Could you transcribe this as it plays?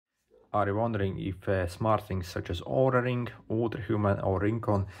are you wondering if smart things such as Oura Ring, UltraHuman or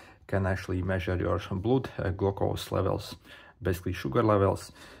RingConn can actually measure your blood glucose levels, basically sugar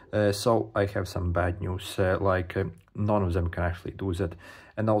levels? So I have some bad news, none of them can actually do that.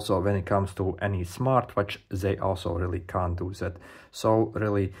 And also when it comes to any smartwatch, they also really can't do that. So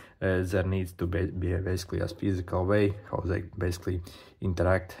really there needs to be basically a physical way how they basically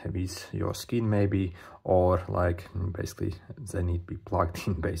interact with your skin maybe, or like basically they need to be plugged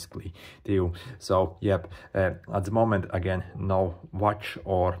in basically to you. So yep, at the moment again, no watch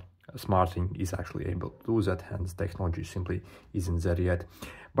or smart thing is actually able to do that, and the technology simply isn't there yet.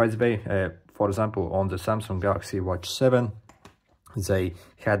 By the way, for example, on the Samsung Galaxy Watch 7, they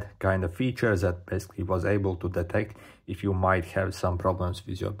had kind of features that basically was able to detect if you might have some problems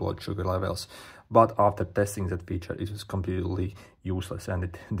with your blood sugar levels. But after testing that feature, it was completely useless and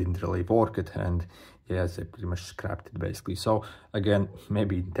it didn't really work it, and yes, they pretty much scrapped it basically. So again,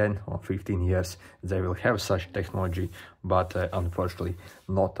 maybe in 10 or 15 years they will have such technology, but unfortunately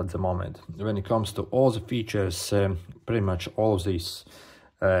not at the moment. When it comes to all the features, pretty much all of these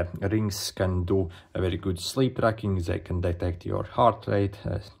rings can do a very good sleep tracking. They can detect your heart rate,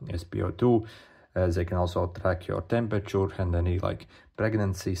 SpO2. They can also track your temperature and any like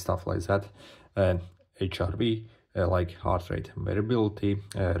pregnancy stuff like that. HRV, like heart rate variability,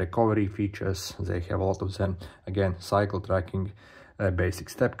 recovery features. They have a lot of them. Again, cycle tracking, basic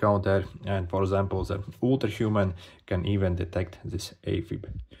step counter, and for example, the UltraHuman can even detect this AFib.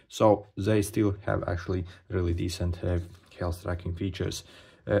 So they still have actually really decent health tracking features.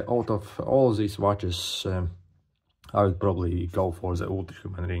 Out of all these watches, I would probably go for the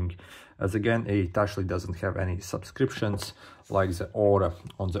UltraHuman ring, as again it actually doesn't have any subscriptions like the Oura.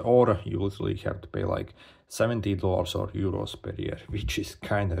 On the Oura you literally have to pay like $70 or euros per year, which is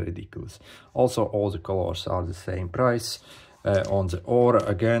kind of ridiculous. Also all the colors are the same price. On the Oura,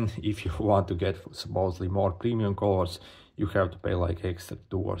 again, if you want to get supposedly more premium colors, you have to pay like extra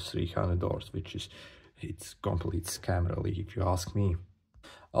 $200 or $300, which is, it's complete scam really if you ask me.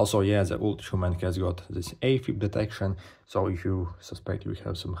 Also, yeah, the UltraHuman has got this AFib detection, so if you suspect you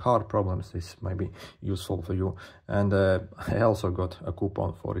have some heart problems, this might be useful for you. And I also got a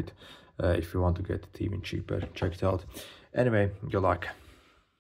coupon for it if you want to get it even cheaper. Check it out. Anyway, good luck.